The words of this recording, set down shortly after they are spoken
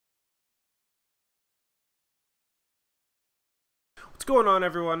What's going on,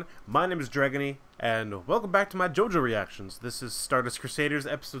 everyone? My name is Dragony, and welcome back to my JoJo reactions. This is Stardust Crusaders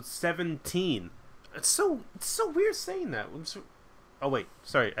episode 17. It's so weird saying that. Oh wait,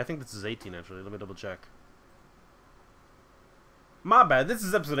 sorry. I think this is 18 actually. Let me double check. My bad. This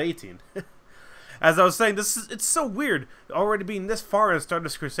is episode 18. As I was saying, it's so weird already being this far in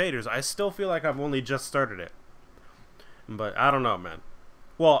Stardust Crusaders. I still feel like I've only just started it. But I don't know, man.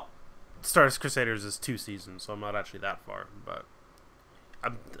 Well, Stardust Crusaders is 2 seasons, so I'm not actually that far, but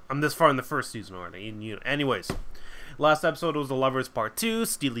I'm this far in the first season already. Anyways, last episode was The Lovers Part 2.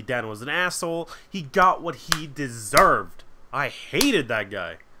 Steely Dan was an asshole. He got what he deserved. I hated that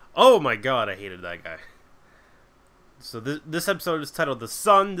guy. Oh my god, I hated that guy. So this episode is titled The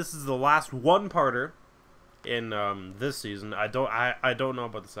Sun. This is the last one-parter in this season. I don't know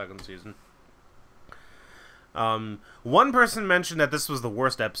about the second season. One person mentioned that this was the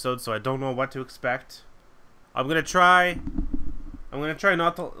worst episode, so I don't know what to expect. I'm gonna try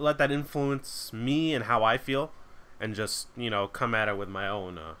not to let that influence me and how I feel, and just, you know, come at it with my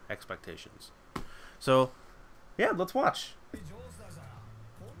own expectations. So, yeah, let's watch.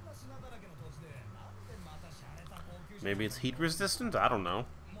 Maybe it's heat resistant? I don't know.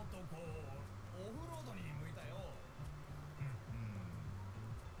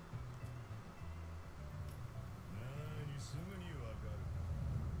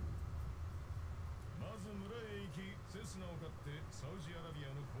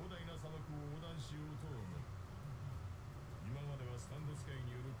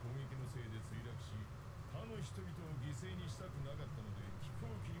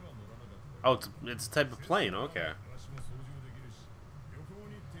 Oh, it's a type of plane, okay.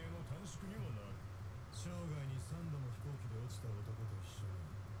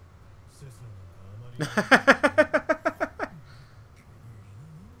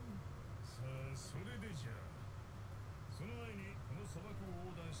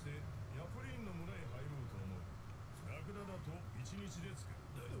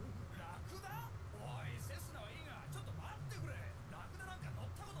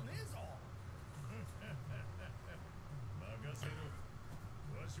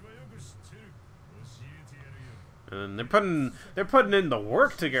 And they're putting in the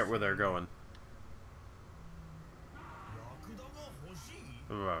work to get where they're going.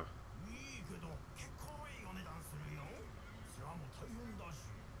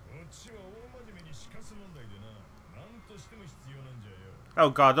 Oh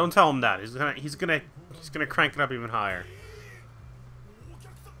god, don't tell him that. He's gonna crank it up even higher.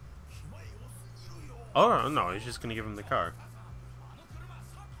 Oh no, he's just gonna give him the car.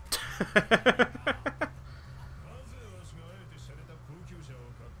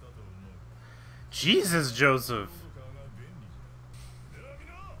 Jesus, Joseph.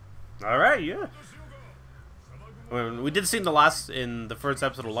 Alright, yeah. Well, we did see in the first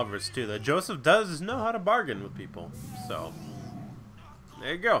episode of Lovers too that Joseph does know how to bargain with people. So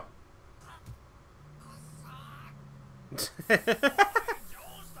there you go.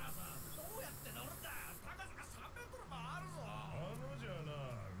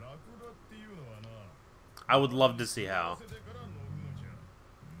 I would love to see how.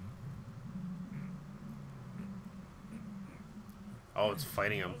 Oh, it's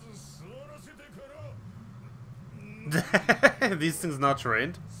fighting him. These things not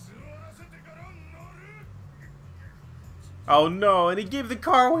trained. Oh no, and he gave the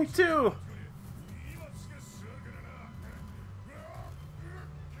car away too.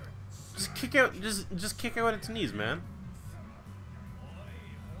 Just kick out its knees, man.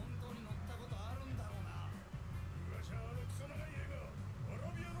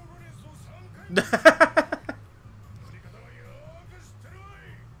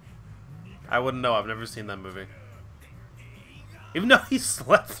 I wouldn't know. I've never seen that movie. Even though he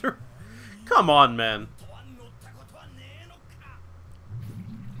slept through. Come on, man.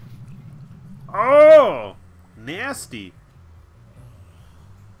 Oh! Nasty.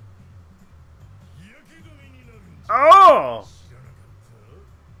 Oh!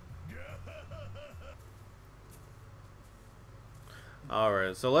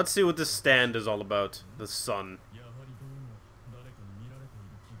 Alright, so let's see what this stand is all about. The sun.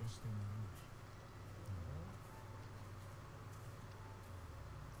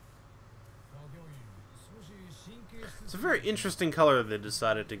 It's a very interesting color they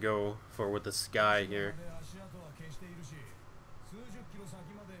decided to go for with the sky here.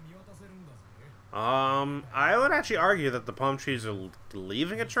 I would actually argue that the palm trees are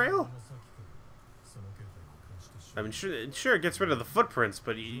leaving a trail. I mean, sure it gets rid of the footprints,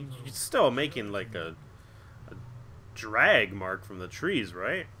 but you're still making like a drag mark from the trees,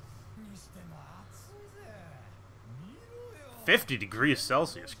 right? 50 degrees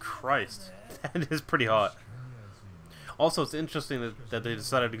Celsius. Christ. That is pretty hot. Also, it's interesting that they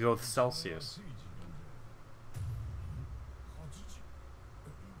decided to go with Celsius.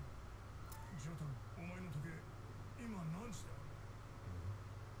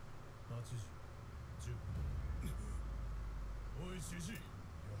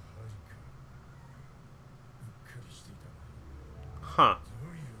 Huh.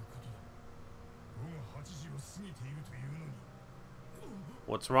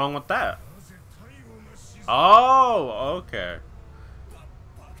 What's wrong with that? Oh, okay.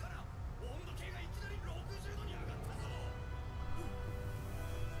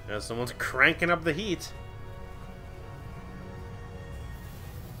 Yeah, someone's cranking up the heat.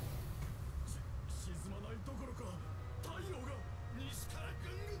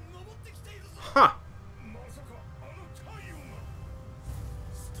 Huh.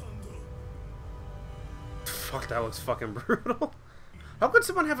 Fuck, that looks fucking brutal. How could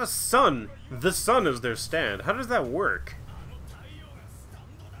someone have a sun? The sun is their stand. How does that work?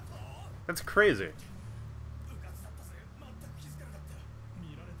 That's crazy.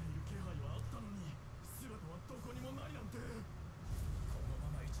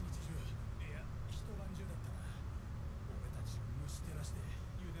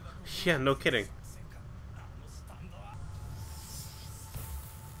 Yeah, no kidding.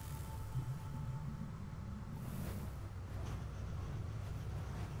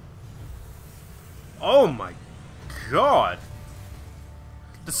 Oh my god!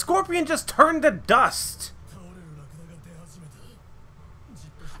 The scorpion just turned to dust!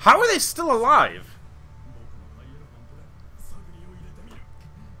 How are they still alive?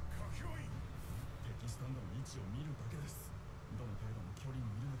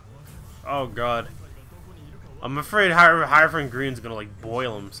 Oh god. I'm afraid Hierophant Green's gonna like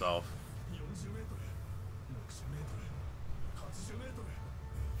boil himself.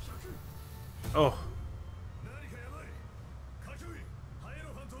 Oh.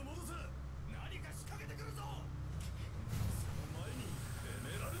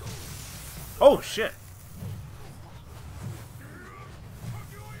 Oh shit.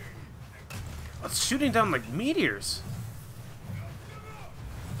 It's shooting down like meteors.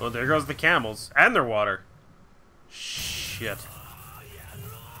 Oh, there goes the camels and their water. Shit.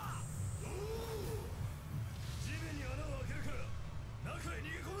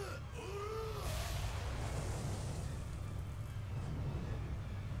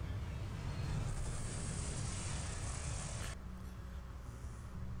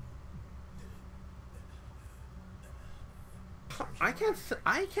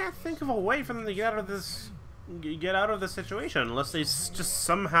 I can't think of a way for them to get out of this situation unless they just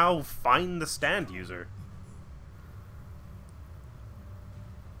somehow find the stand user.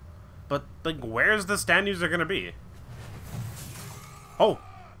 But like, where's the stand user gonna be? Oh.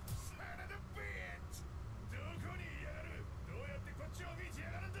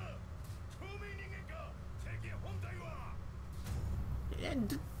 Yeah,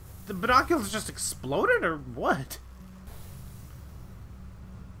 the binoculars just exploded or what?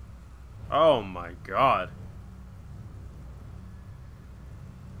 Oh my god.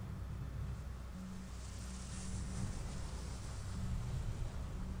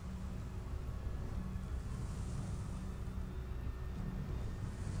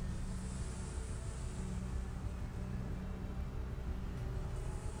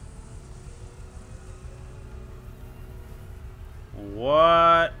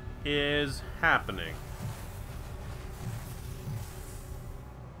 What is happening?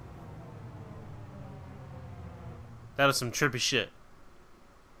 That is some trippy shit.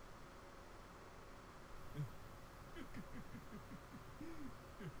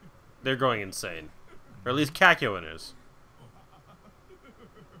 They're going insane. Or at least Kakyoin is.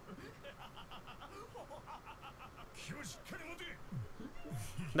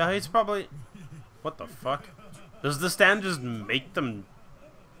 No, he's probably... What the fuck? Does the stand just make them...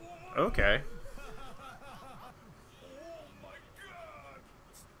 Okay.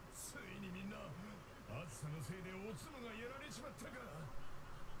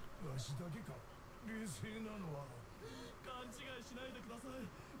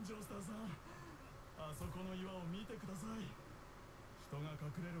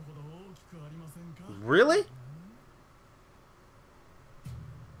 Really?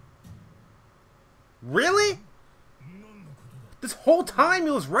 Really? This whole time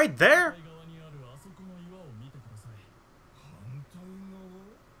he was right there?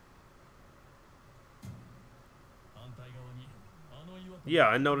 Yeah,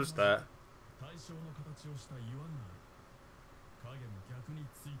 I noticed that.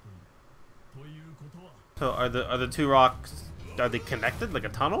 So are the two rocks Are they connected like a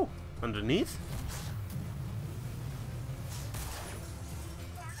tunnel underneath?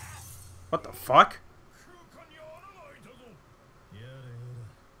 What the fuck?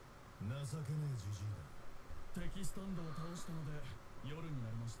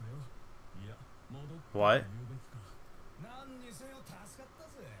 What?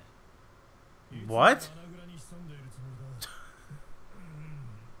 What?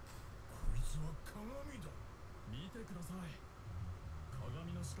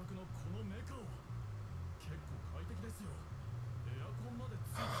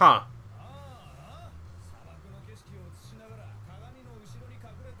 Huh.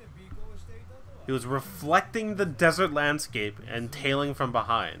 He was reflecting the desert landscape and tailing from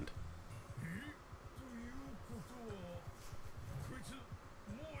behind.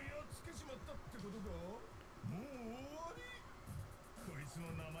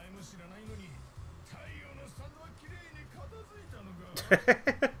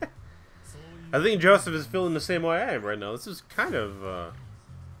 I think Joseph is feeling the same way I am right now. This is kind of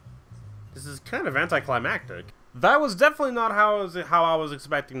anticlimactic. That was definitely not how I was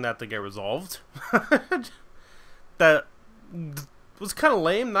expecting that to get resolved. That was kind of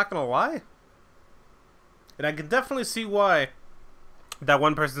lame, not gonna lie. And I can definitely see why that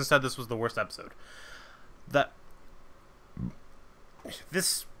one person said this was the worst episode. That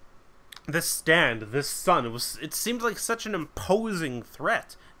this sun, it seemed like such an imposing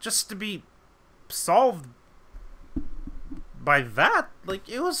threat just to be solved by that. Like,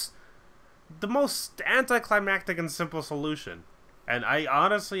 it was the most anticlimactic and simple solution. And I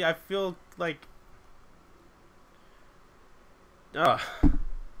honestly feel like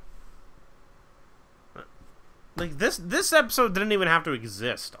like this episode didn't even have to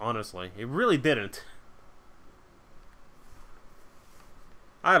exist, honestly. It really didn't.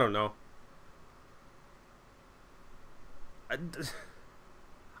 I don't know. I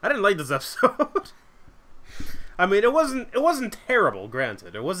didn't like this episode. I mean, it wasn't terrible,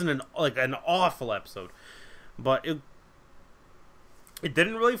 granted. It wasn't an awful episode, but it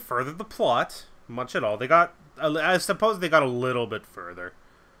didn't really further the plot much at all. I suppose they got a little bit further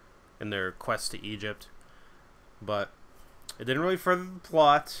in their quest to Egypt, but it didn't really further the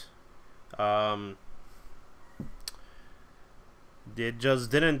plot. It just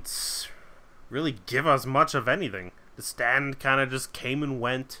didn't really give us much of anything. The stand kind of just came and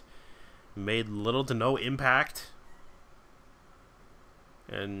went, made little to no impact,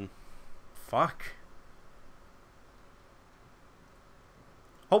 and fuck.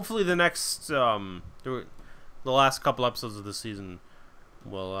 Hopefully the next, the last couple episodes of the season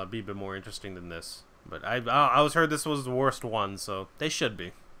will be a bit more interesting than this. But I was heard this was the worst one, so they should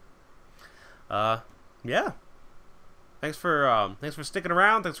be. Yeah. Thanks for sticking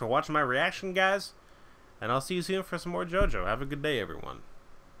around. Thanks for watching my reaction, guys. And I'll see you soon for some more JoJo. Have a good day, everyone.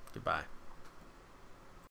 Goodbye.